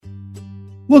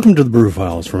Welcome to the Brew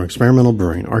Files from Experimental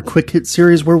Brewing, our quick hit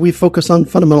series where we focus on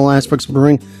fundamental aspects of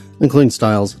brewing, including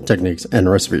styles, techniques,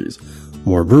 and recipes.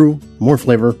 More brew, more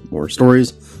flavor, more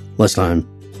stories, less time,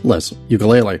 less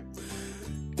ukulele.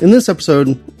 In this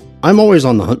episode, I'm always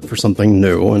on the hunt for something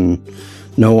new, and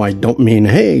no, I don't mean,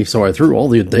 hey, so I threw all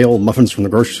the day-old muffins from the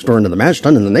grocery store into the mash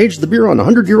tun and then aged the beer on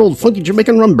 100-year-old funky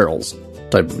Jamaican rum barrels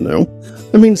type of new.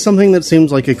 I mean something that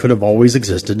seems like it could have always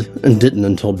existed and didn't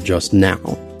until just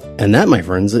now. And that, my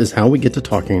friends, is how we get to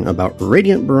talking about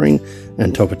Radiant Brewing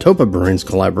and Topa Topa Brewing's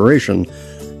collaboration,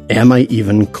 Am I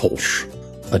Even Kölsch?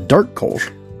 A dark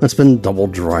Kölsch that's been double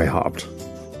dry hopped.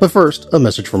 But first, a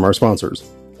message from our sponsors.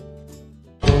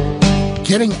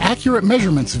 Getting accurate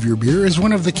measurements of your beer is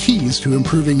one of the keys to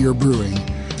improving your brewing.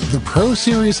 The Pro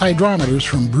Series hydrometers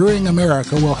from Brewing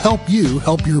America will help you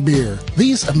help your beer.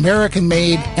 These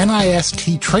American-made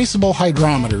NIST traceable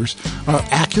hydrometers are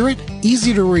accurate,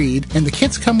 easy to read, and the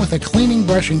kits come with a cleaning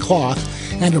brush and cloth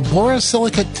and a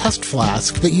borosilicate test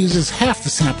flask that uses half the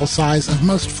sample size of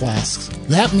most flasks.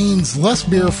 That means less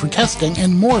beer for testing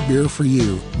and more beer for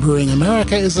you. Brewing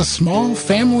America is a small,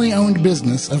 family-owned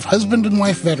business of husband and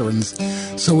wife veterans,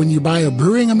 so when you buy a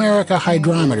Brewing America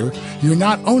hydrometer, you're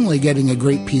not only getting a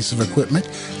great piece of equipment,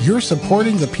 you're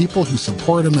supporting the people who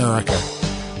support America.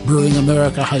 Brewing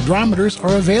America hydrometers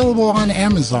are available on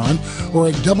Amazon or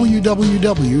at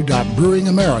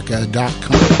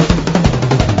www.brewingamerica.com.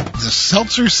 The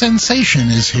seltzer sensation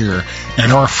is here,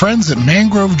 and our friends at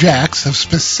Mangrove Jacks have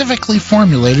specifically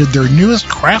formulated their newest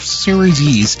craft series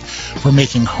yeast for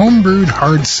making home-brewed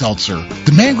hard seltzer.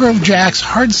 The Mangrove Jacks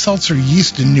hard seltzer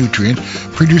yeast and nutrient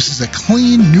produces a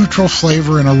clean, neutral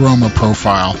flavor and aroma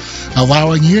profile,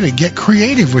 allowing you to get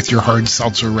creative with your hard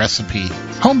seltzer recipe.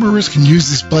 Homebrewers can use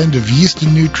this blend of yeast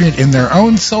and nutrient in their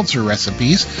own seltzer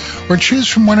recipes, or choose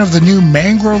from one of the new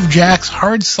Mangrove Jacks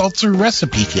hard seltzer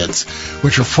recipe kits,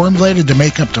 which are formulated to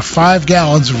make up to 5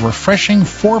 gallons of refreshing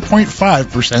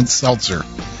 4.5% seltzer.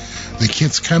 The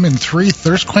kits come in 3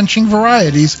 thirst-quenching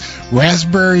varieties: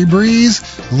 Raspberry Breeze,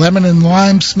 Lemon and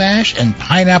Lime Smash, and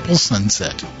Pineapple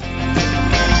Sunset.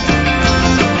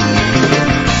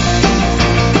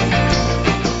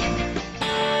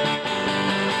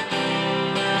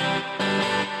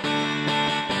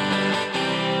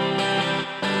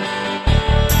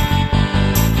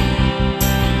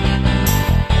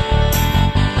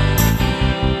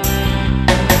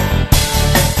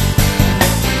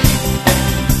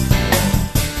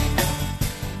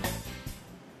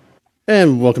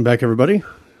 And welcome back, everybody.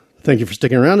 Thank you for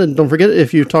sticking around, and don't forget,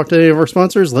 if you talk to any of our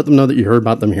sponsors, let them know that you heard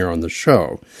about them here on the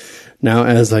show. Now,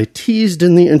 as I teased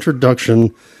in the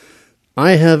introduction,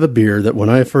 I have a beer that when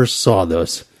I first saw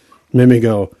this, made me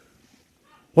go,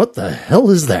 what the hell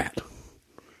is that?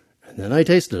 And then I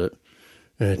tasted it,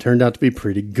 and it turned out to be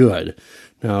pretty good.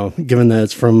 Now, given that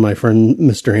it's from my friend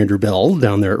Mr. Andrew Bell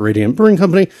down there at Radiant Brewing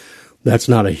Company, that's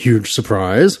not a huge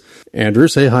surprise. Andrew,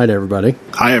 say hi to everybody.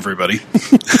 Hi, everybody.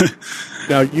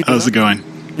 Now, how's it going?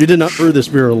 You did not brew this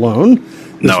beer alone.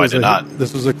 I did not.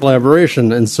 This was a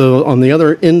collaboration. And so on the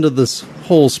other end of this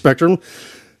whole spectrum,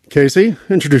 Casey,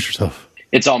 introduce yourself.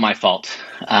 It's all my fault.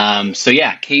 Casey,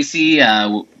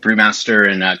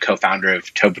 brewmaster and co-founder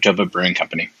of Topa Topa Brewing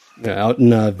Company. Yeah, out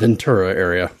in Ventura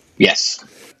area. Yes.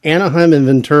 Anaheim and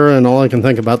Ventura, and all I can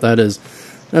think about that is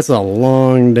that's a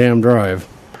long damn drive.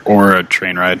 Or a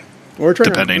train ride. Or a train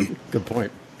depending. ride. Good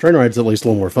point. Train ride's at least a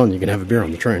little more fun. You can have a beer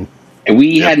on the train.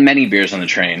 We had many beers on the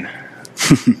train.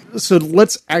 So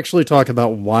let's actually talk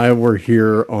about why we're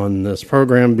here on this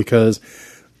program, because,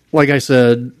 like I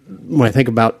said, I think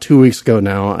about 2 weeks ago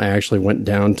now, I actually went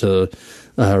down to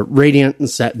Radiant and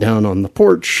sat down on the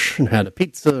porch and had a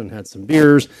pizza and had some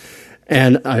beers.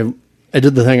 And I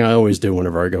did the thing I always do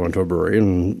whenever I go into a brewery,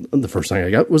 and the first thing I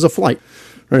got was a flight.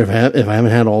 Right, if I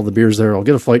haven't had all the beers there, I'll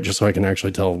get a flight just so I can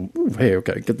actually tell, hey,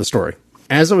 okay, get the story.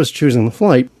 As I was choosing the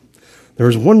flight, there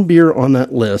was one beer on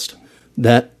that list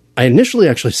that I initially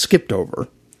actually skipped over.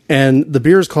 And the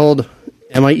beer is called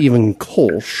Am I Even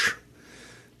Kölsch?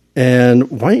 And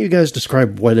why don't you guys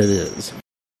describe what it is?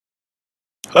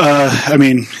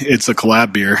 It's a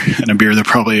collab beer, and a beer that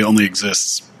probably only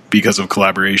exists because of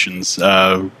collaborations.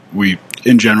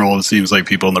 In general, it seems like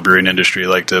people in the brewing industry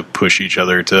like to push each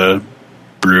other to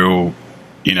brew,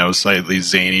 slightly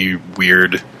zany,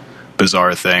 weird,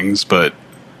 bizarre things, but,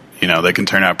 they can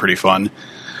turn out pretty fun.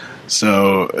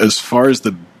 So as far as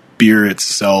the beer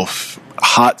itself,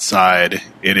 hot side,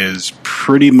 it is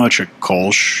pretty much a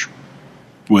Kölsch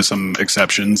with some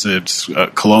exceptions. It's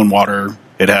Cologne water.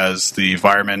 It has the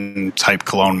Weirmann type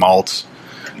Cologne malt.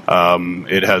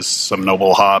 It has some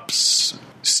noble hops,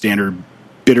 standard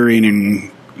bittering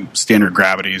and standard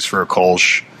gravities for a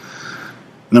Kölsch.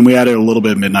 And then we added a little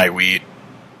bit of midnight wheat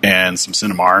and some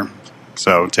Cinnamar.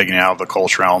 So taking it out of the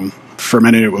Kölsch realm,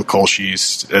 fermented it with Kölsch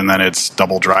yeast, and then it's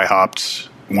double dry hopped,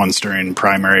 one stirring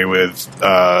primary with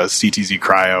CTZ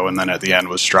Cryo, and then at the end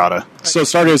was Strata. So it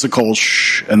started as a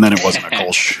Kölsch, and then it wasn't a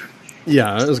Kölsch.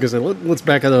 Yeah, I was going to say, let's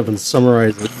back it up and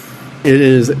summarize it. It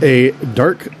is a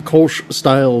dark Kölsch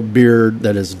style beer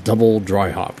that is double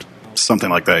dry hopped. Something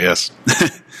like that, yes.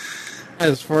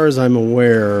 As far as I'm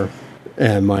aware,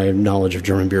 and my knowledge of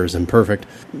German beer is imperfect,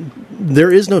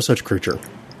 there is no such creature.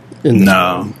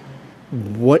 No.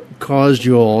 What caused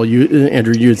you all?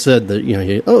 Andrew, you had said that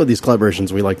these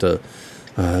collaborations we like to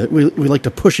we like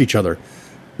to push each other.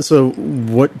 So,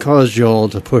 what caused you all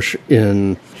to push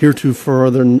in heretofore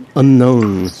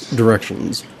unknown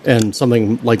directions and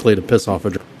something likely to piss off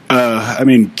a? I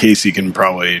mean, Casey can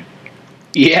probably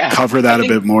cover that a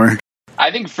bit more.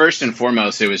 I think first and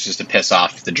foremost, it was just to piss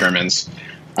off the Germans.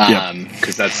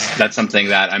 Because that's something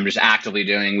that I'm just actively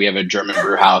doing. We have a German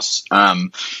brew house.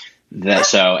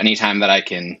 So anytime that I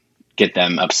can get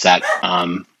them upset,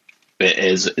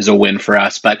 is a win for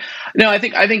us. But no, I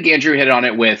think Andrew hit on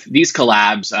it with these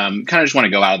collabs. Kind of just want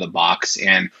to go out of the box.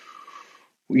 And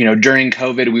during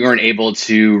COVID, we weren't able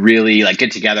to really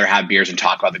get together, have beers, and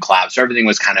talk about the collabs. So everything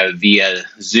was kind of via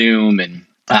Zoom, and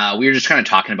we were just kind of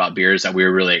talking about beers that we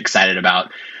were really excited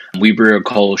about. We brew a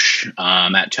Kölsch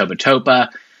at Topa Topa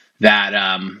that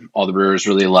all the brewers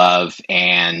really love,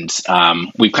 and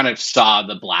we kind of saw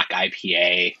the black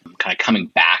IPA kind of coming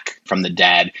back from the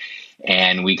dead,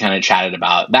 and we kind of chatted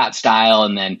about that style,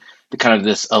 and then the kind of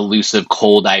this elusive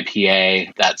cold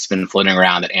IPA that's been floating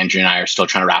around that Andrew and I are still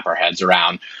trying to wrap our heads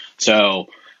around. So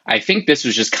I think this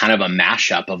was just kind of a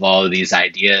mashup of all of these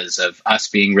ideas of us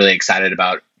being really excited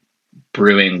about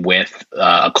brewing with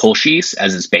a Kölsch yeast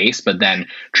as its base, but then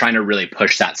trying to really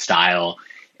push that style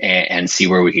and see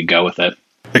where we could go with it.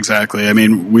 Exactly. I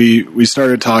mean, we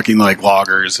started talking like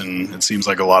lagers, and it seems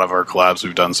like a lot of our collabs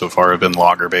we've done so far have been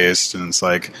lager based, and it's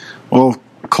like, well,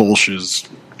 Kölsch is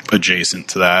adjacent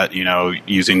to that,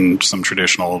 using some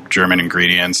traditional German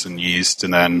ingredients and yeast,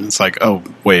 and then it's like, oh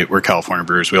wait, we're California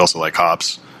brewers, we also like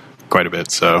hops quite a bit,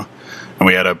 so, and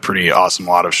we had a pretty awesome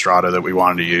lot of Strata that we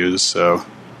wanted to use, so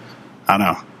I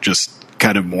don't know, just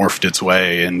kind of morphed its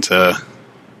way into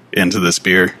this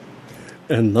beer.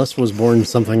 And thus was born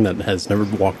something that has never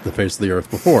walked the face of the earth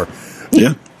before.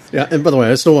 Yeah. Yeah, and by the way,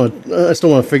 I still want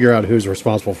to figure out who's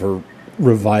responsible for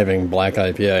reviving Black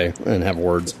IPA and have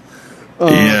words.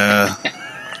 Yeah.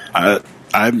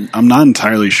 I'm not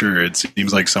entirely sure. It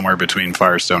seems like somewhere between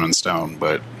Firestone and Stone,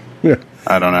 but yeah.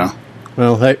 I don't know.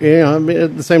 Well, at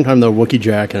the same time, though, Wookiee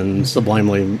Jack and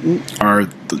Sublimely are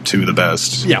the two of the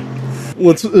best. Yeah.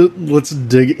 Let's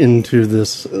dig into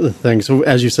this thing. So,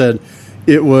 as you said,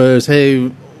 it was,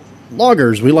 hey,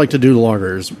 lagers. We like to do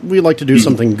lagers. We like to do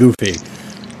something goofy.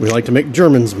 We like to make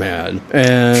Germans mad,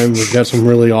 and we've got some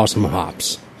really awesome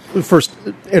hops. First,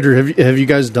 Andrew, have you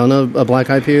guys done a black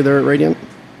IPA there at Radiant?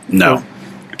 No.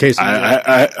 Casey,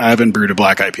 I haven't brewed a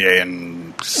black IPA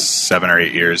in 7 or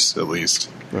 8 years at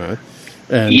least. All right.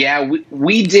 Yeah,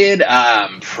 we did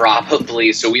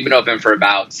probably. So we've been open for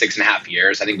about 6.5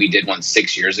 years. I think we did one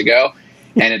 6 years ago,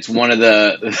 and it's one of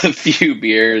the few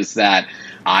beers that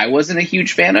I wasn't a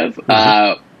huge fan of.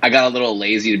 Mm-hmm. I got a little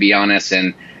lazy, to be honest,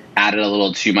 and added a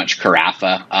little too much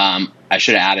carafa. I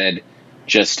should have added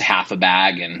just half a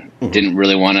bag, and didn't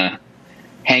really want to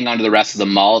hang on to the rest of the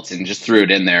malt, and just threw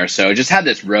it in there. So it just had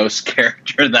this roast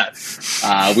character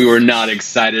that we were not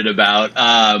excited about.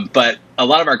 But a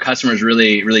lot of our customers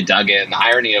really, really dug it. And the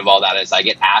irony of all that is I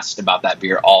get asked about that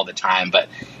beer all the time, but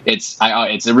it's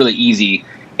a really easy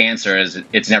answer, is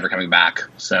it's never coming back.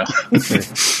 So,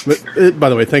 but, by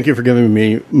the way, thank you for giving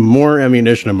me more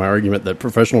ammunition in my argument that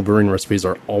professional brewing recipes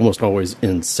are almost always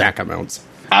in sack amounts.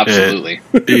 Absolutely.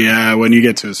 Yeah, when you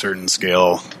get to a certain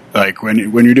scale, like when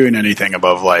you're doing anything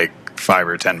above like 5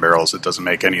 or 10 barrels, it doesn't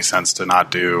make any sense to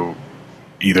not do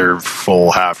either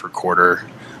full, half, or quarter.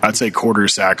 I'd say quarter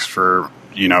sacks for,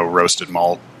 roasted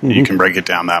malt. Mm-hmm. You can break it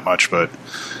down that much, but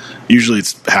usually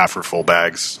it's half or full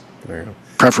bags. There you go.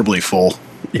 Preferably full.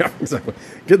 Yeah, exactly.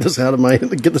 Get this out of my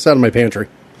pantry.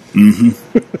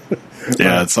 Mm-hmm.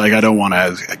 Yeah, it's like I don't want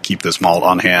to keep this malt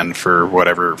on hand for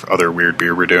whatever other weird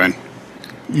beer we're doing.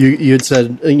 You had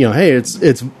said, hey,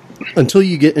 it's until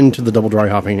you get into the double dry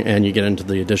hopping and you get into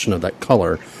the addition of that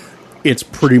color, it's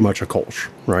pretty much a Kölsch,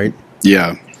 right?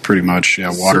 Yeah, pretty much.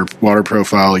 Yeah, water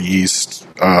profile, yeast,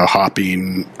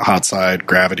 hopping, hot side,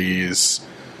 gravities,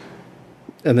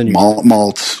 and then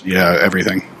malt, yeah,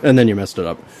 everything. And then you messed it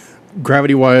up.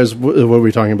 gravity-wise, what are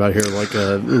we talking about here? Like,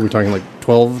 are we talking like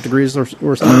 12 degrees or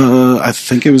something? I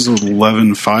think it was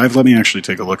 11.5. Let me actually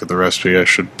take a look at the recipe. I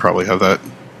should probably have that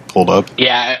pulled up.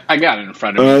 Yeah, I got it in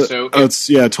front of me. So it's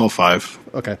 12.5.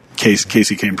 Okay.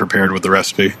 Casey came prepared with the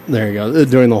recipe. There you go.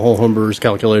 Doing the whole homebrewers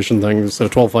calculation thing. So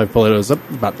 12.5 Plato's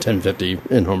about 1050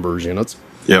 in homebrewers units.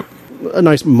 Yep. A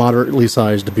nice moderately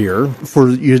sized beer.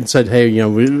 You had said, hey,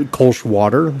 Kölsch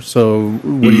water. So what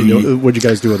do you do? What'd you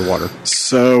guys do with the water?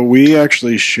 So we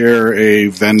actually share a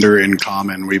vendor in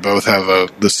common. We both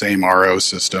have the same RO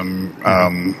system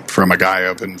from a guy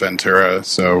up in Ventura.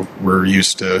 So we're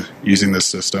used to using this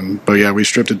system. But yeah, we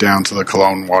stripped it down to the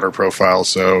Cologne water profile.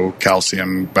 So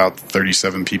calcium about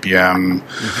 37 ppm,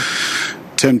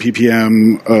 10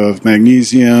 ppm of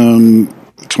magnesium,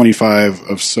 25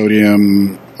 of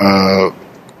sodium,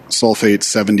 sulfate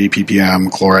 70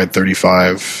 ppm, chloride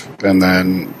 35, and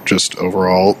then just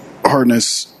overall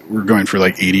hardness, we're going for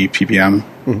like 80 ppm.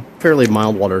 Fairly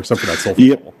mild water, except for that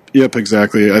sulfate. Yep,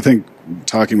 exactly. I think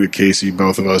talking with Casey,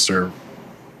 both of us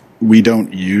we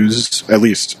don't use, at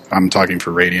least I'm talking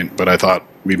for Radiant, but I thought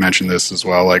we mentioned this as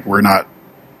well, like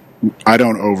I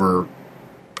don't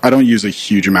use a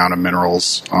huge amount of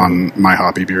minerals on my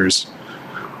hoppy beers.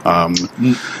 I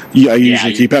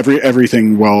usually keep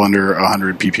everything well under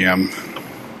 100 ppm.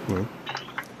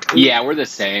 Yeah, we're the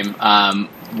same.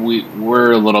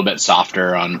 We're a little bit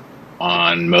softer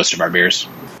on most of our beers.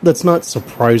 That's not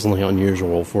surprisingly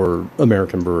unusual for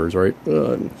American brewers, right?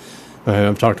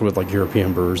 I've talked with like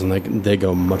European brewers, and they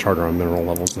go much harder on mineral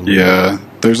levels.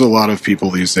 There's a lot of people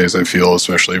these days, I feel,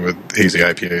 especially with hazy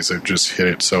IPAs, that just hit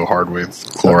it so hard with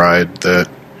chloride that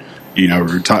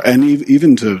and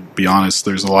even to be honest,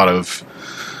 there's a lot of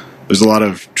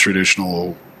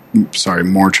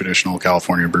more traditional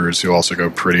California brewers who also go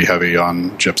pretty heavy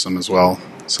on gypsum as well.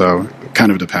 So it kind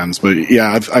of depends. But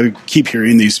yeah, I keep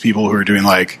hearing these people who are doing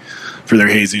like, for their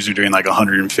hazies, are doing like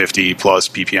 150 plus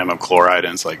ppm of chloride,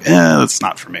 and it's like, that's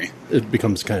not for me. It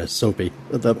becomes kind of soapy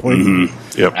at that point.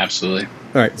 Yep, absolutely.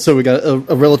 All right, so we got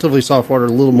a relatively soft water, a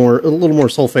little more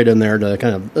sulfate in there to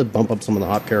kind of bump up some of the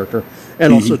hop character,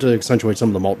 and also to accentuate some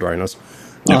of the malt dryness.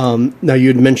 Yep. Now, you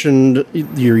had mentioned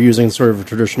you're using sort of a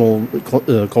traditional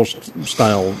Kölsch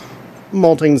style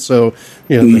malting, so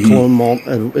the Cologne malt.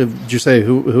 Did you say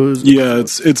who's? Yeah,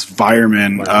 it's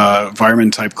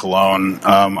Weirmann type Cologne.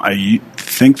 I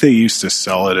think they used to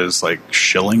sell it as like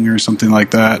Schilling or something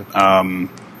like that,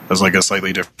 as like a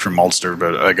slightly different maltster,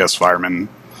 but I guess Weirmann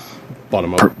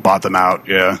bought them out.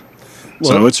 Yeah,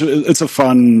 well, so it's a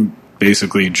fun,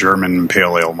 basically German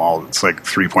pale ale malt. It's like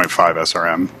 3.5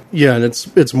 SRM. Yeah, and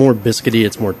it's more biscuity,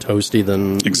 it's more toasty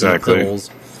than exactly. The Pils.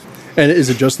 And is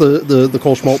it just the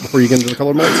Kölsch malt before you get into the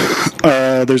colored malts?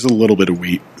 There's a little bit of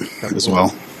wheat as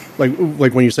well. Like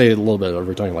when you say a little bit, are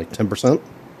we talking like 10%?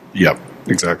 Yep,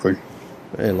 exactly.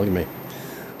 Hey, look at me.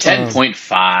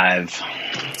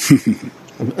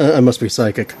 10.5. I must be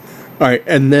psychic. All right,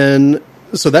 and then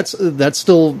so that's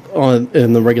still on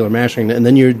in the regular mashing, and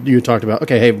then you talked about,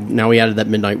 okay, hey, now we added that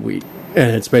midnight wheat,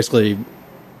 and it's basically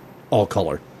all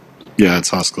color. Yeah,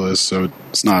 it's huskless, so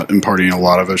it's not imparting a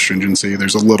lot of astringency.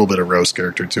 There's a little bit of roast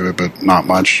character to it, but not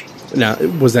much. Now,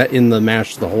 was that in the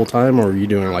mash the whole time, or were you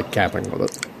doing like capping with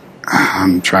it?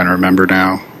 I'm trying to remember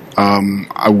now.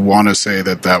 I want to say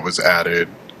that was added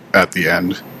at the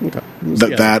end. Okay.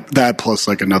 That plus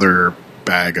like another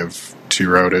bag of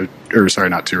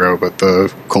not two-row, but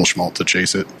the Kölsch malt to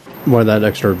chase it. Why that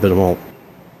extra bit of malt?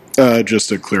 Just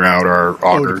to clear out our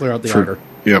auger. To clear out the auger.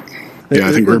 Yep. Yeah,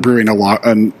 I think we're brewing a lot,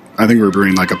 and I think we're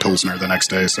brewing like a Pilsner the next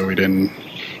day, so we didn't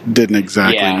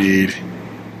exactly need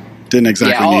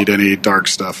any dark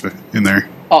stuff in there.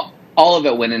 All of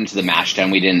it went into the mash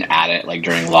tun. We didn't add it like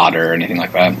during lauter or anything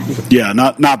like that. Yeah,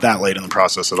 not that late in the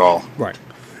process at all. Right.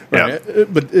 Yeah.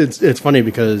 But it's funny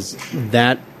because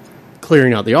that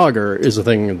clearing out the auger is a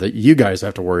thing that you guys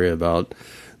have to worry about,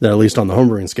 that at least on the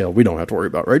homebrewing scale we don't have to worry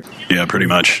about, right? Yeah, pretty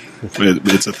much.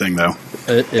 It's a thing, though.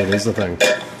 It is a thing.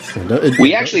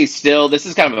 We actually still, this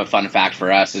is kind of a fun fact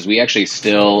for us, is we actually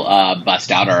still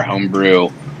bust out our homebrew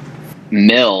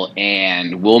mill,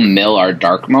 and we'll mill our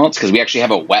dark malts because we actually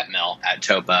have a wet mill at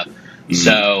Topa. Mm-hmm.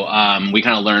 So we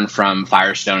kind of learned from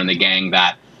Firestone and the gang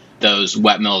that those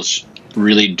wet mills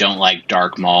really don't like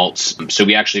dark malts. So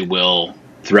we actually will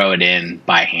throw it in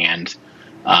by hand.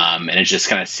 And it just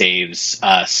kind of saves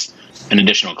us an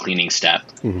additional cleaning step.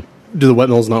 Mm-hmm. Do the wet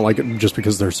mills not like it just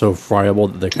because they're so friable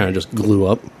that they kind of just glue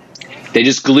up? They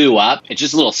just glue up. It's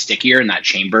just a little stickier in that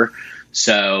chamber.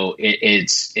 So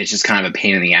it's just kind of a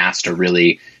pain in the ass to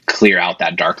really clear out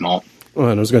that dark malt. Well,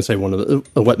 and I was going to say, one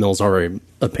of the wet mills are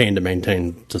a pain to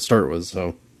maintain to start with.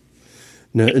 So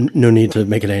No need to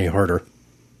make it any harder.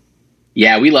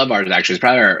 Yeah, we love ours, actually. It's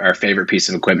probably our favorite piece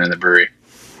of equipment in the brewery.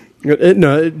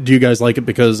 No, do you guys like it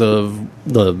because of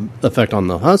the effect on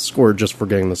the husk, or just for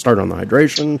getting the start on the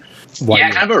hydration?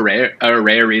 Kind of an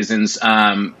array of reasons.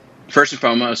 First and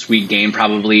foremost, we gain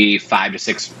probably 5 to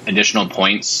 6 additional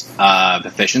points of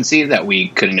efficiency that we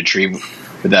couldn't achieve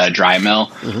with a dry mill.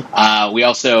 Mm-hmm. We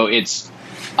also, it's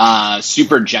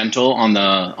super gentle on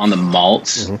the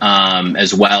malt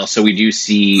as well. So we do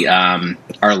see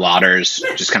our ladders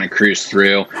just kind of cruise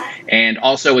through. And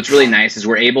also what's really nice is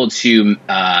we're able to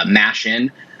mash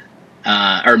in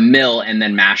or mill and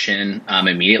then mash in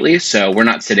immediately. So we're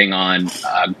not sitting on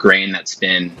grain that's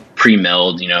been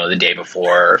pre-milled, the day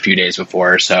before or a few days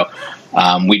before. So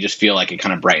we just feel like it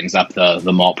kind of brightens up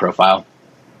the malt profile.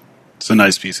 It's a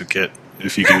nice piece of kit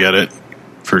if you can get it,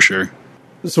 for sure.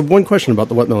 So one question about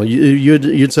the wet mill.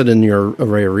 You'd said in your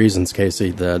array of reasons,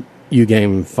 Casey, that you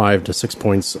gain 5 to 6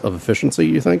 points of efficiency,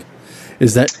 you think?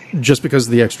 Is that just because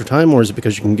of the extra time, or is it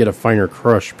because you can get a finer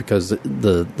crush because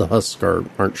the husks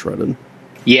aren't shredded?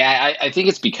 Yeah, I think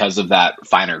it's because of that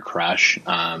finer crush.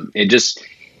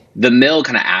 The mill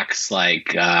kind of acts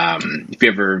like, if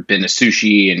you've ever been to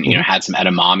sushi and, had some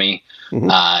edamame,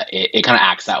 it kind of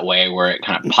acts that way, where it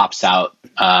kind of pops out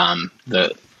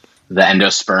the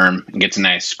endosperm and gets a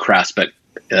nice crust, but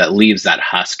leaves that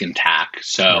husk intact.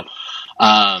 So,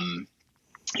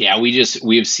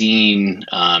 we've seen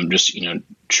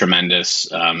tremendous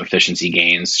efficiency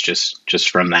gains just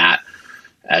from that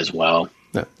as well.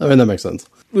 Yeah, I mean, that makes sense.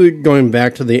 Going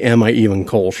back to the Am I Even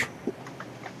Kölsch,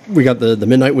 we got the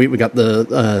midnight wheat. We got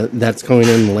that's going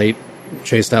in late,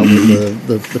 chased out with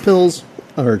the pills,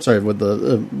 with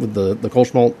the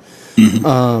Kölsch malt,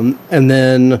 and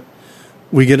then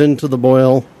we get into the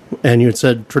boil. And you had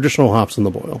said traditional hops in the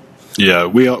boil. Yeah,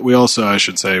 we also, I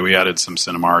should say, we added some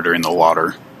Cinnamar during the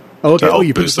lauder. Oh, okay.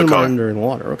 You put Cinnamar in during the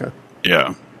lauder. Okay.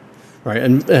 Yeah. Right,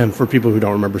 and for people who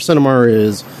don't remember, Cinnamar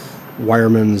is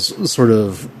Wireman's sort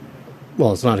of,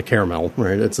 well, it's not a caramel,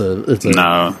 right? It's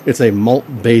a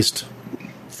malt based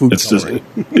food coloring.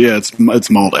 It's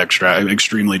malt extract,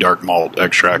 extremely dark malt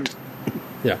extract.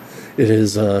 Yeah, it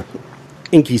is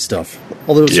inky stuff,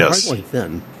 although it's surprisingly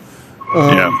thin.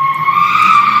 Woo!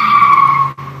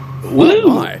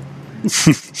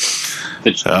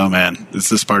 Oh man, it's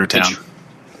this part of town.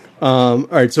 All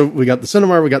right, so we got the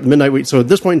Cinnamar, we got the midnight wheat. So at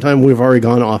this point in time, we've already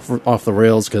gone off the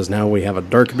rails because now we have a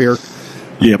dark beer.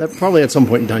 Yep. That probably at some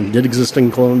point in time did exist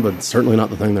in Cologne, but it's certainly not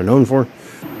the thing they're known for.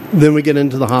 Then we get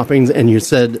into the hoppings, and you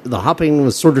said the hopping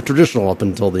was sort of traditional up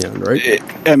until the end, right?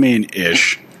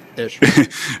 Ish.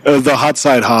 The hot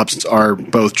side hops are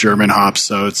both German hops,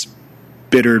 so it's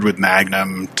bittered with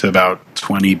Magnum to about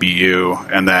 20 BU,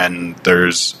 and then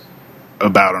there's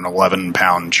about an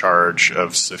 11-pound charge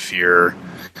of Saphir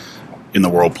in the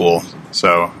Whirlpool.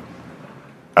 So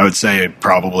I would say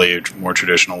probably more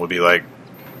traditional would be like,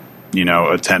 a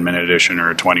 10-minute edition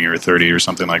or a 20 or 30 or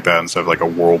something like that, instead of like a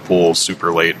Whirlpool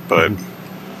super late. But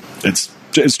it's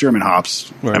German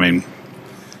hops. Right. I mean,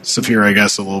 Saphir, I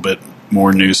guess, a little bit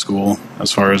more new school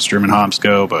as far as German hops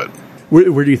go, but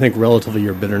where do you think relatively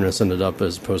your bitterness ended up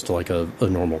as opposed to like a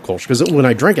normal Kölsch? Because when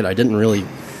I drank it, I didn't really...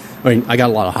 I mean, I got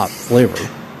a lot of hop flavor,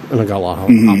 and I got a lot of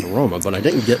hop aroma, but I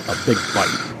didn't get a big bite.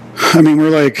 I mean, we're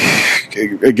like...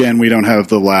 Again, we don't have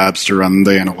the labs to run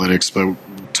the analytics, but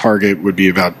target would be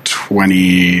about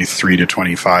 23 to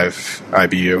 25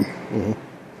 IBU,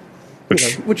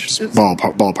 which is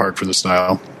ballpark for the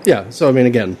style. Yeah, so I mean,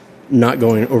 again, not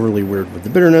going overly weird with the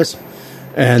bitterness.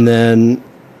 And then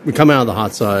we come out of the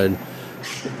hot side...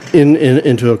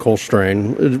 into a Kölsch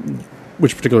strain.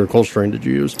 Which particular Kölsch strain did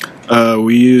you use?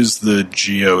 We used the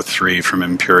GO3 from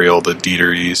Imperial, the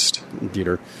Dieter yeast.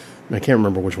 Dieter. I can't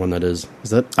remember which one that is.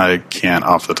 Is that? I can't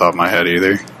off the top of my head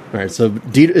either. All right, so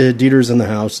Dieter's in the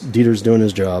house. Dieter's doing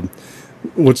his job.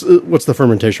 What's the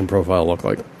fermentation profile look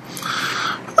like?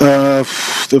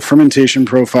 The fermentation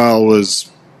profile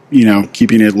was,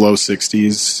 keeping it low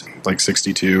 60s, like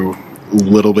 62,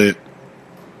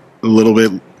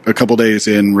 a couple days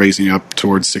in, raising up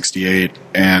towards 68,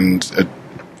 and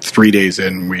 3 days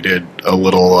in, we did a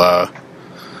little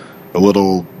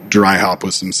dry hop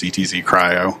with some CTZ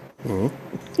cryo.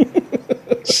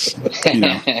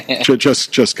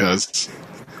 Just because.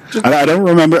 I don't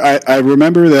remember. I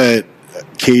remember that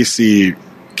Casey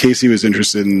was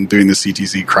interested in doing the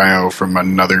CTZ cryo from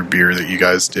another beer that you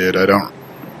guys did. I don't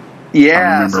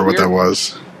remember what that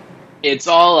was. It's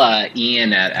all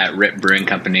Ian at Rip Brewing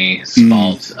Company's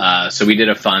fault. So we did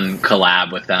a fun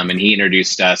collab with them, and he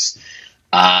introduced us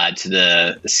to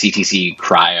the CTC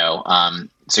cryo.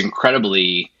 It's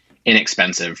incredibly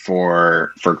inexpensive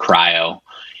for cryo,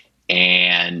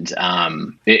 and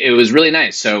it was really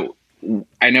nice. So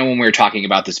I know when we were talking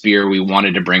about this beer, we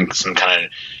wanted to bring some kind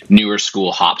of newer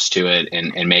school hops to it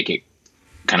and make it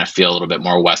kind of feel a little bit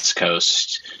more West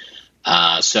Coast.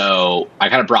 So I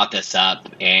kind of brought this up,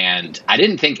 and I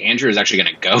didn't think Andrew was actually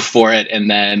going to go for it. And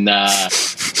then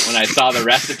when I saw the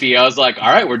recipe, I was like, all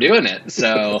right, we're doing it.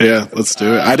 So yeah, let's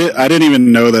do it. I didn't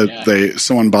even know that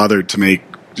someone bothered to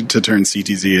turn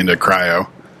CTZ into cryo.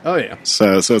 Oh yeah.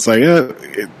 So it's like, yeah,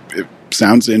 it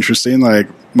sounds interesting. Like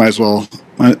might as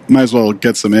well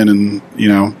get some in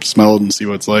and smell it and see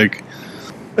what it's like.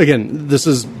 Again, this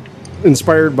is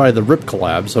inspired by the Rip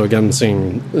collab. So again,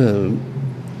 seeing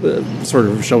sort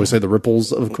of, shall we say, the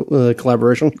ripples of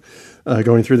collaboration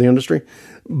going through the industry.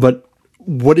 But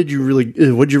what did you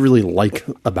really like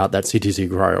about that CTZ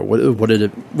cryo?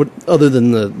 What other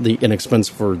than the inexpense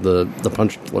for the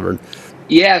punch delivered?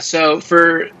 Yeah, so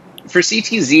for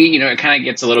CTZ, it kind of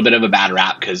gets a little bit of a bad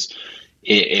rap because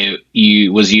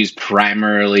it was used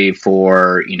primarily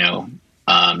for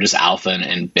just alpha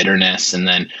and bitterness, and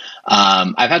then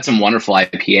I've had some wonderful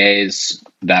IPAs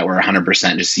that were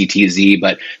 100% just CTZ,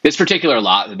 but this particular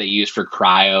lot that they used for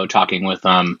cryo, talking with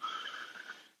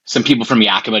some people from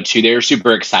Yakima too, they were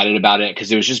super excited about it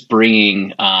because it was just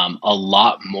bringing a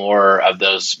lot more of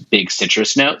those big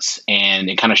citrus notes, and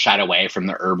it kind of shied away from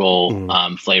the herbal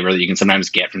flavor that you can sometimes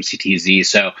get from CTZ.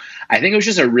 So I think it was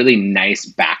just a really nice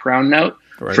background note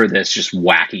for this just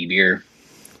wacky beer.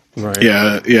 Right.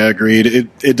 Yeah, agreed.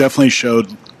 It definitely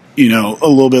showed, a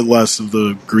little bit less of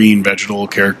the green vegetal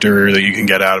character that you can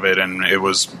get out of it, and it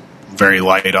was very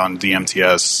light on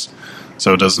DMTS,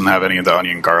 so it doesn't have any of the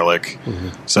onion garlic. Mm-hmm.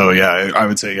 So yeah, I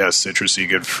would say citrusy,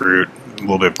 good fruit, a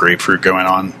little bit of grapefruit going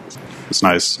on. It's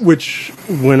nice. Which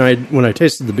when I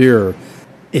tasted the beer,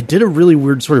 it did a really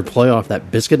weird sort of play off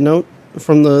that biscuit note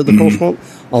from the Kölsch malt,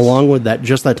 along with that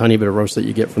tiny bit of roast that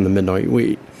you get from the Midnight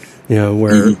Wheat.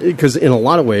 Where because in a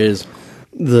lot of ways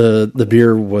the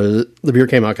beer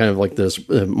came out kind of like this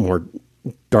more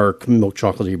dark milk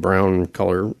chocolatey brown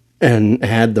color, and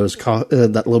had those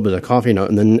that little bit of coffee note,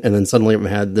 and then suddenly it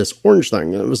had this orange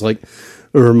thing. It was like,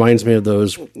 it reminds me of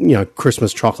those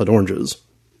Christmas chocolate oranges.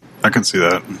 I can see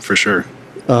that for sure.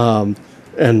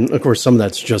 And of course, some of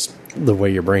that's just the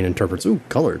way your brain interprets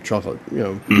color, chocolate,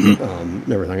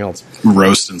 everything else.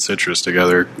 Roast and citrus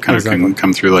together kind of can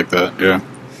come through like that. Yeah.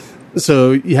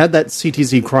 So you had that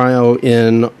CTZ cryo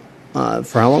in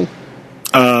for how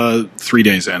long? 3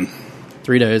 days in.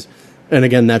 3 days. And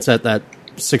again, that's at that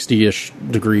 60-ish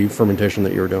degree fermentation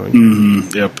that you were doing.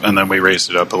 Mm-hmm. Yep. And then we raised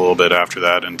it up a little bit after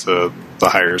that into the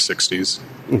higher 60s.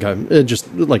 Okay.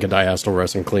 Just like a diacetyl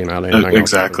rest and clean out anything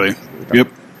exactly. else. Okay. Yep.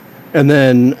 And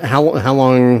then how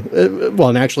long,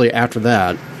 and actually after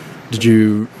that, did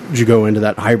you go into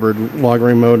that hybrid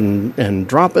lagering mode and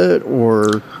drop it,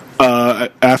 or?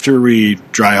 After we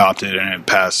dry hopped it and it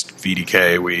passed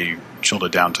VDK, we chilled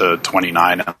it down to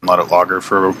 29 and let it lager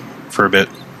for a bit.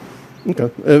 Okay.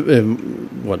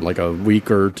 What, like a week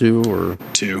or two, or?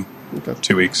 2. Okay.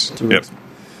 2 weeks. 2 weeks. Yep.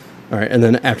 All right. And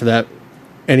then after that,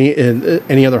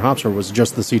 any other hops, or was it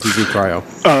just the CTZ cryo?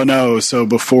 Oh, no. So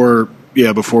before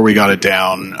we got it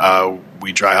down,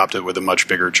 we dry hopped it with a much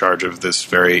bigger charge of this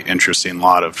very interesting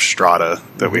lot of strata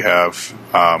that we have,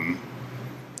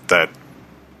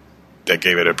 that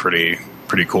gave it a pretty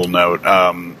cool note.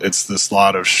 It's this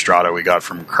lot of strata we got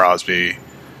from Crosby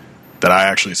that I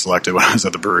actually selected when I was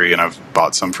at the brewery, and I've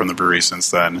bought some from the brewery since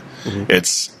then. Mm-hmm.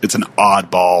 It's an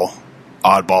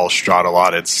oddball strata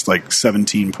lot. It's like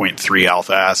 17.3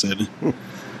 alpha acid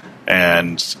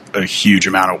and a huge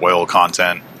amount of oil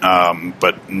content,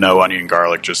 but no onion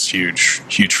garlic, just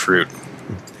huge fruit.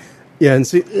 Yeah, and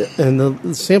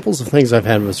the samples of things I've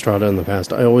had with strata in the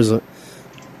past, I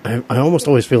almost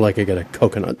always feel like I get a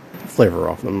coconut flavor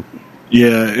off them.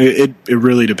 Yeah, it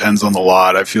really depends on the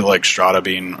lot. I feel like strata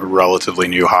being a relatively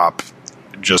new hop,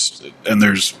 and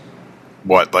there's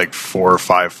like 4 or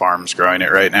 5 farms growing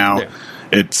it right now. Yeah.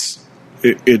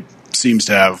 It seems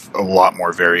to have a lot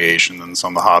more variation than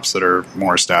some of the hops that are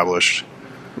more established.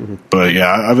 Mm-hmm. But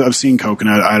yeah, I've seen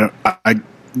coconut.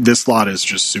 This lot is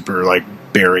just super like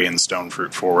berry and stone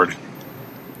fruit forward.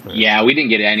 Yeah, we didn't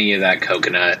get any of that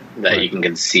coconut that you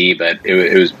can see, but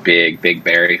it was big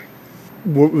berry.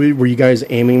 Were you guys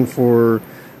aiming for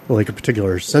like a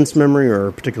particular sense memory or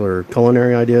a particular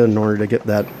culinary idea in order to get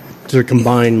that, to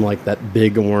combine like that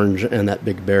big orange and that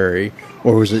big berry,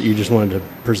 or was it you just wanted to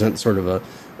present sort of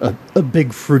a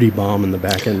big fruity bomb in the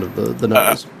back end of the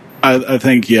nose? I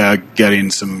think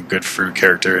getting some good fruit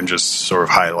character and just sort of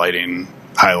highlighting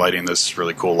this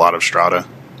really cool lot of strata.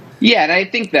 Yeah, and I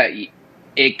think that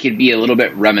it could be a little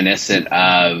bit reminiscent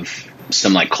of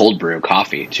some like cold brew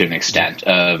coffee to an extent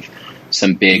of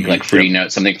some big like fruity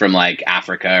notes, something from like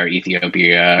Africa or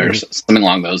Ethiopia or something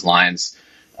along those lines,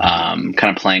 kind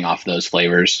of playing off those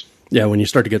flavors. Yeah, when you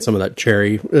start to get some of that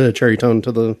cherry tone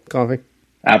to the coffee.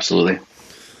 Absolutely.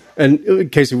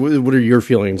 And Casey, what are your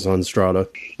feelings on Strata?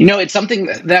 It's something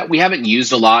that we haven't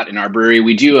used a lot in our brewery.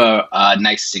 We do a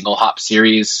nice single hop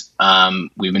series.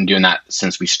 We've been doing that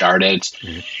since we started,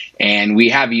 and we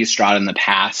have used Strata in the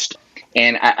past.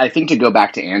 And I think to go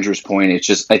back to Andrew's point,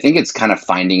 I think it's kind of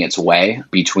finding its way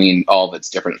between all of its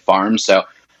different farms. So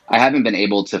I haven't been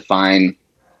able to find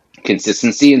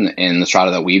consistency in the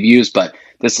Strata that we've used, but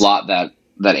this lot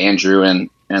that Andrew and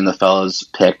the fellows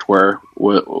picked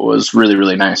was really,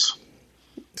 really nice.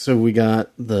 So we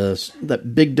got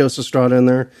that big dose of Strata in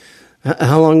there.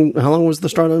 How long was the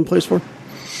Strata in place for?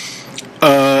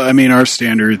 Our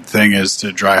standard thing is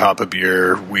to dry hop a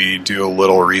beer. We do a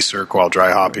little recirc while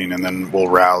dry hopping, and then we'll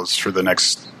rouse for the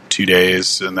next 2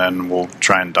 days, and then we'll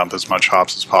try and dump as much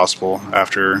hops as possible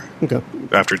after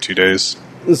 2 days.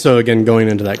 So again, going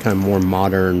into that kind of more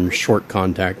modern, short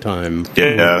contact time.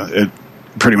 Yeah, it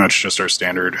pretty much just our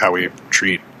standard how we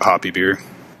treat hoppy beer.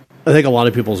 I think a lot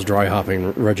of people's dry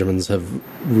hopping regimens have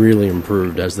really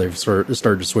improved as they've started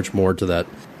to switch more to that,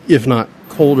 if not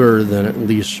colder, then at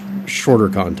least shorter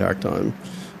contact time.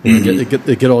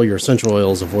 Get all your essential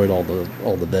oils, avoid all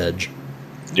the veg.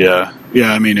 Yeah.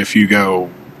 If you go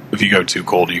too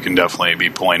cold, you can definitely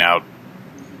be pulling out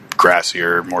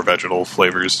grassier, more vegetal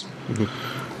flavors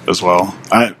as well.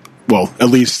 At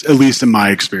least in my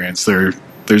experience,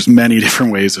 there's many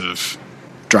different ways of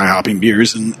dry hopping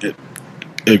beers, and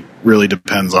it really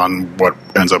depends on what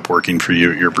ends up working for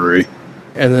you at your brewery.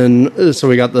 And then, so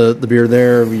we got the beer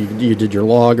there. You did your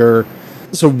lager.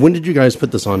 So when did you guys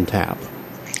put this on tap?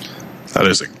 That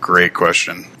is a great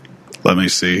question. Let me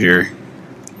see here.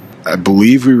 I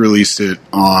believe we released it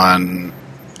on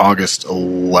August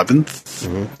 11th.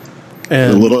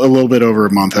 And a little bit over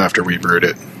a month after we brewed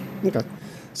it. Okay.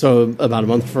 So about a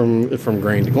month from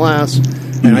grain to glass.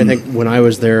 And I think when I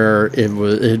was there, it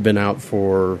had been out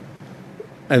for,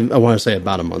 I want to say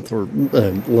about a month, or a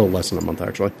little less than a month,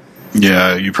 actually.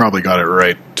 Yeah, you probably got it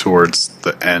right towards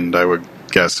the end, I would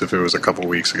guess, if it was a couple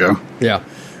weeks ago. Yeah.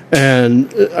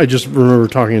 And I just remember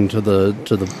talking to the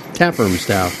taproom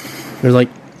staff. They're like,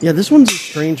 yeah, this one's a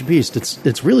strange beast.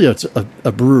 It's really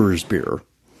a brewer's beer.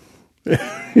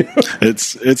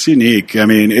 It's unique.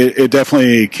 It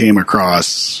definitely came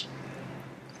across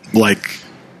like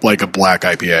a black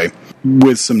IPA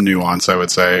with some nuance, I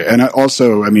would say. And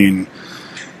also, given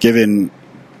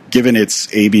its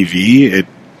ABV,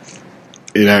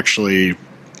 it actually,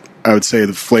 I would say,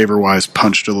 the flavor-wise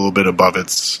punched a little bit above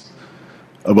its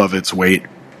weight.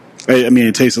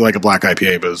 It tasted like a black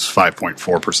IPA, but it was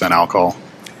 5.4% alcohol.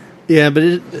 Yeah,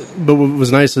 but what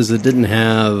was nice is it didn't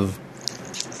have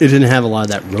a lot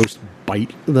of that roast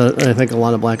bite that I think a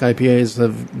lot of black IPAs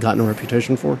have gotten a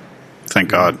reputation for. Thank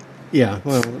God. Yeah,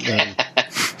 well,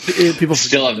 people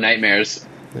still have nightmares.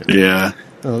 Yeah.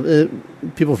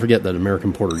 People forget that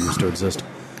American Porter used to exist.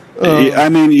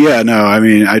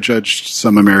 I judged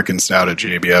some American Stout at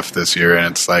JBF this year, and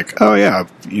it's like, oh yeah,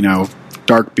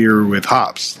 dark beer with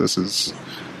hops. This is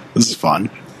fun.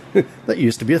 That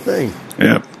used to be a thing.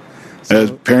 Yeah. So,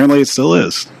 apparently it still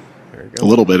is. There you go. A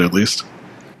little bit, at least.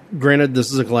 Granted,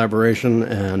 this is a collaboration,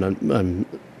 and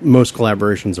most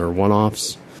collaborations are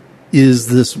one-offs. Is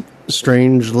this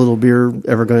strange little beer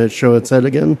ever going to show its head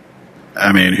again?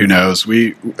 Who knows?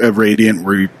 We at Radiant,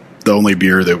 the only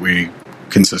beer that we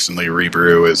consistently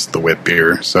rebrew is the wit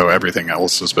beer, so everything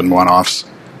else has been one-offs.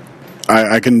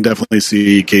 I can definitely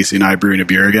see Casey and I brewing a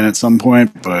beer again at some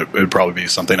point, but it would probably be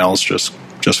something else just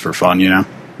for fun,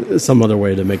 Some other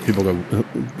way to make people go,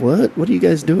 what? What are you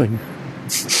guys doing?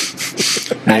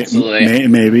 Absolutely.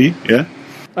 Maybe, yeah.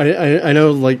 I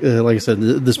know, like I said,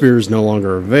 this beer is no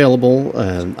longer available,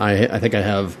 and I think I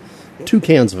have 2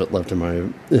 cans of it left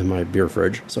in my beer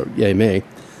fridge. So yay me!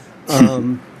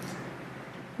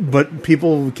 But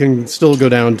people can still go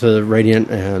down to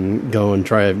Radiant and go and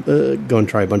try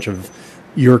a bunch of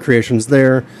your creations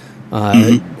there.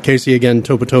 Casey, again,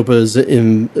 Topa Topa is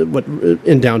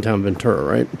in downtown Ventura,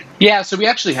 right? Yeah, so we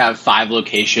actually have 5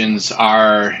 locations.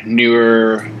 Our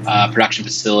newer production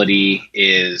facility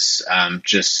is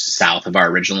just south of our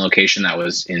original location that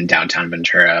was in downtown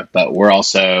Ventura, but we're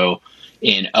also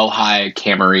in Ojai,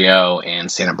 Camarillo,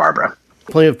 and Santa Barbara.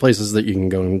 Plenty of places that you can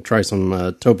go and try some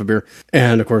Topa beer.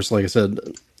 And, of course, like I said,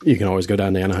 you can always go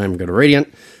down to Anaheim and go to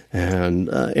Radiant. And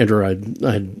Andrew,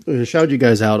 I shouted you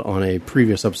guys out on a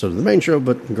previous episode of the main show,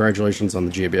 but congratulations on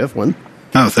the GABF one.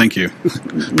 Oh, thank you.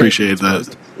 Appreciate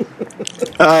that.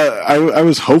 I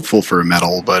was hopeful for a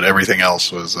medal, but everything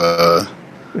else was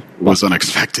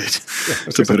unexpected,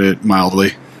 to put it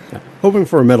mildly. Hoping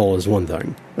for a medal is one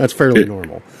thing. That's fairly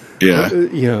normal. Yeah.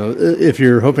 If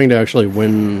you're hoping to actually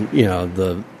win,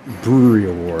 the brewery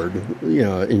award,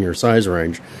 in your size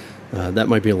range, that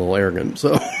might be a little arrogant.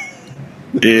 So,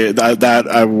 that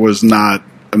I was not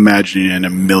imagining in a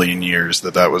million years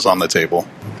that was on the table.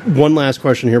 One last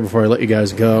question here before I let you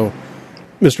guys go.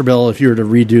 Mr. Bell, if you were to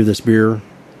redo this beer,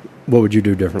 what would you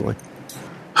do differently?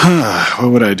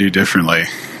 What would I do differently?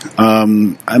 I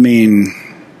mean,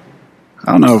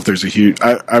 I don't know if there's a huge...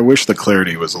 I wish the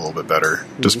clarity was a little bit better,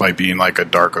 despite being like a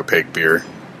dark, opaque beer.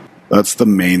 That's the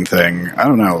main thing. I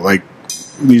don't know, like,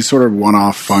 these sort of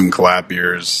one-off fun collab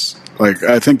beers, like,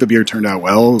 I think the beer turned out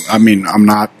well. I mean,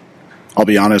 I'll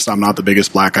be honest, I'm not the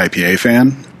biggest black IPA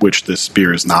fan, which this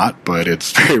beer is not, but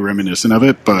it's very reminiscent of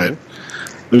it, but...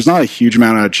 There's not a huge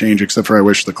amount of change, except for I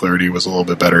wish the clarity was a little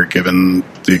bit better, given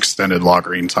the extended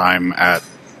lagering time at,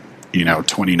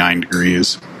 29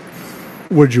 degrees.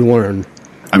 What'd you learn?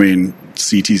 I mean,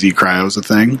 CTZ cryo is a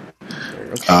thing.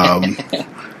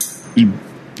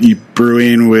 You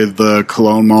brewing with the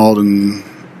Cologne malt and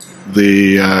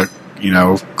the,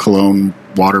 Cologne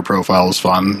water profile was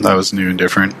fun. That was new and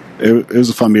different. It was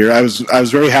a fun beer. I was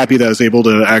very happy that I was able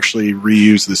to actually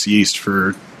reuse this yeast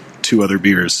for 2 other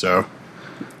beers, so...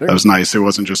 That was nice. It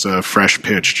wasn't just a fresh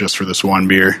pitch just for this one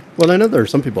beer. Well, I know there are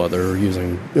some people out there who are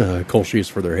using Kölsch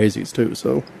yeast for their hazies, too,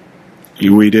 so...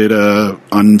 We did a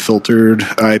unfiltered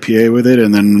IPA with it,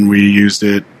 and then we used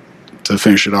it to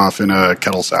finish it off in a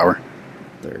kettle sour.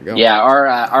 There you go. Yeah,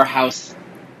 our house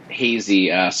hazy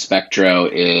Spectro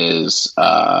is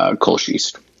Kölsch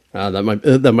yeast.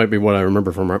 That might be what I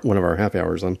remember from one of our happy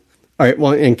hours, then. All right,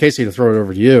 well, in Casey, to throw it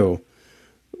over to you,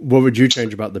 what would you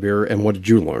change about the beer, and what did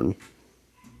you learn?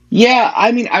 Yeah,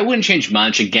 I mean, I wouldn't change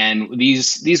much. Again,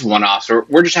 these one-offs,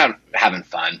 we're just having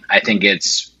fun. I think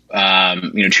it's,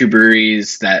 2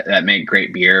 breweries that make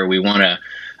great beer. We want to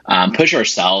push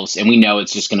ourselves, and we know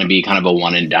it's just going to be kind of a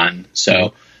one and done.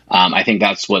 So I think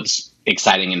that's what's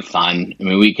exciting and fun. I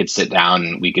mean, we could sit down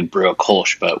and we could brew a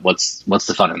Kölsch, but what's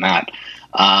the fun in that?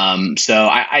 So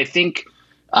I think...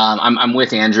 I'm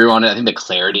with Andrew on it. I think the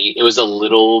clarity, it was a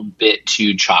little bit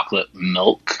too chocolate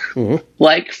milk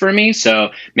like for me.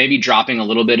 So maybe dropping a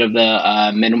little bit of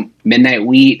the midnight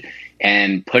wheat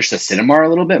and push the Cinnamar a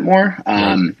little bit more.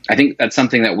 I think that's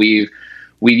something that we've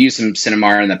used some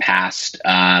Cinnamar in the past.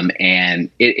 And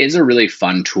it is a really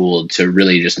fun tool to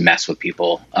really just mess with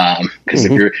people. Cause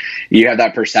if you have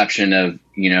that perception of,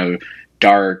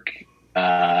 dark,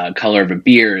 color of a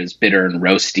beer is bitter and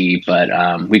roasty, but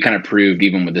we kind of proved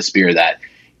even with this beer that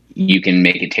you can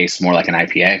make it taste more like an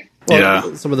IPA.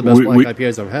 Well, some of the best black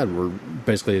IPAs I've had were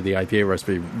basically the IPA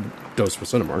recipe dosed with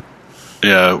Cinnamar.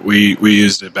 Yeah, we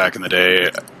used it back in the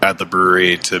day at the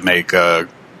brewery to make a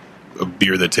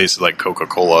beer that tasted like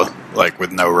Coca-Cola, like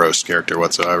with no roast character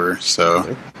whatsoever.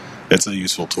 So it's a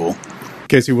useful tool.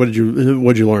 Casey, what did you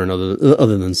learn other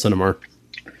than Cinnamar?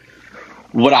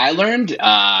 What I learned,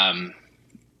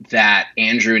 that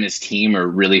Andrew and his team are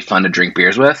really fun to drink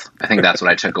beers with. I think that's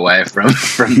what I took away from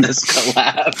this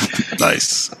collab.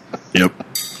 Nice. Yep.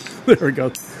 There we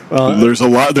go. There's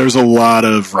a lot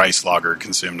of rice lager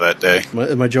consumed that day.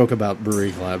 My joke about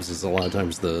brewery collabs is a lot of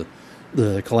times the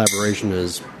collaboration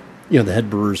is, the head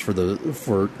brewers for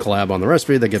collab on the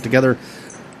recipe. They get together.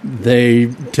 They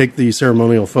take the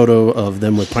ceremonial photo of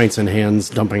them with pints in hands,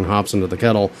 dumping hops into the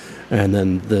kettle, and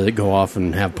then they go off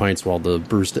and have pints while the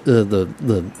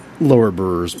lower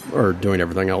brewers are doing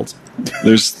everything else.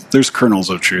 There's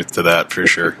kernels of truth to that for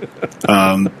sure.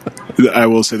 I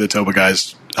will say the Toba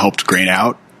guys helped grain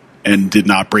out and did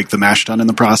not break the mash tun in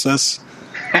the process.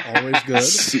 Always good.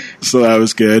 So that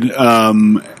was good.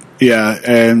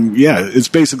 It's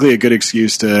basically a good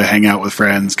excuse to hang out with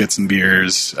friends, get some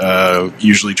beers,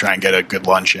 usually try and get a good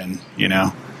lunch in,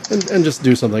 And just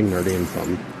do something nerdy and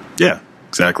fun. Yeah,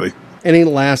 exactly. Any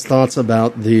last thoughts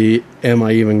about the Am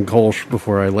I Even Kölsch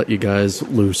before I let you guys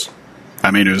loose? I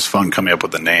mean, it was fun coming up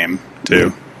with the name,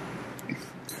 too.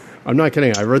 I'm not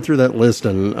kidding. I read through that list,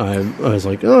 and I was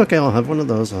like, oh, okay, I'll have one of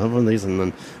those, I'll have one of these, and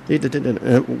then...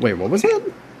 Wait, what was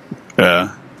that?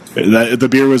 Yeah. The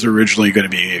beer was originally going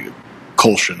to be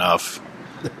Kölsch enough,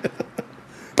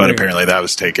 but apparently that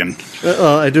was taken.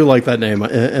 I do like that name.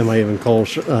 Am I Even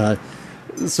Kölsch?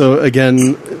 So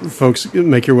again, folks,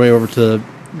 make your way over to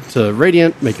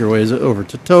Radiant. Make your ways over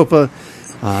to Topa.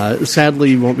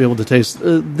 Sadly, you won't be able to taste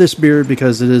this beer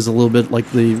because it is a little bit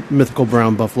like the mythical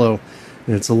brown buffalo,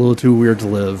 and it's a little too weird to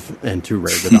live and too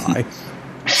rare to die.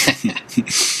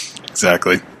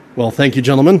 Exactly. Well, thank you,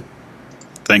 gentlemen.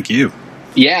 Thank you.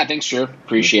 Yeah, thanks, Drew.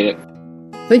 Appreciate it.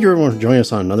 Thank you everyone for joining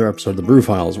us on another episode of the Brew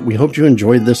Files. We hope you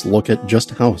enjoyed this look at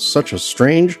just how such a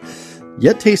strange,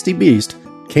 yet tasty beast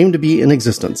came to be in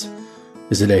existence.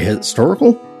 Is it a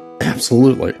historical?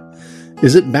 Absolutely.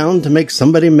 Is it bound to make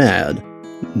somebody mad?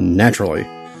 Naturally.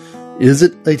 Is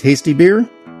it a tasty beer?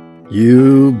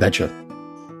 You betcha.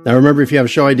 Now remember, if you have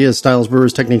show ideas, styles,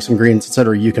 brewers, techniques, ingredients,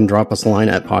 etc., you can drop us a line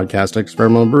at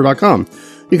podcast@experimentalbrew.com.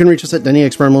 You can reach us at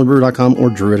denny@experimentalbrew.com or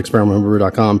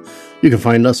drew@experimentalbrew.com. You can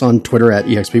find us on Twitter at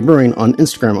EXPBrewing, on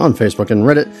Instagram, on Facebook, and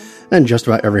Reddit, and just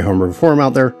about every homebrew forum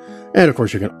out there. And of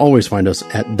course, you can always find us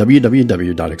at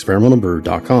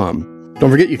www.experimentalbrew.com. Don't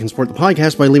forget, you can support the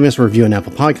podcast by leaving us a review on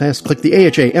Apple Podcasts. Click the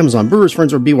AHA, Amazon, Brewers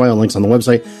Friends, or BYO links on the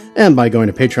website, and by going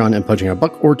to Patreon and pledging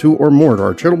 $1 or $2 or more to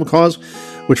our charitable cause,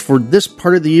 which for this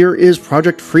part of the year is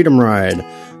Project Freedom Ride.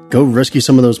 Go rescue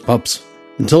some of those pups.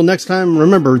 Until next time,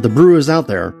 remember, the brew is out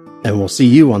there, and we'll see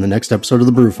you on the next episode of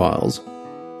the Brew Files.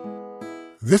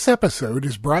 This episode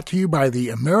is brought to you by the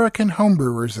American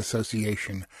Homebrewers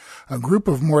Association, a group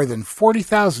of more than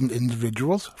 40,000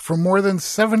 individuals from more than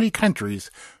 70 countries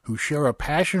who share a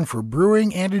passion for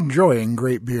brewing and enjoying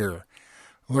great beer.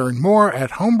 Learn more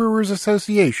at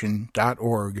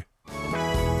homebrewersassociation.org.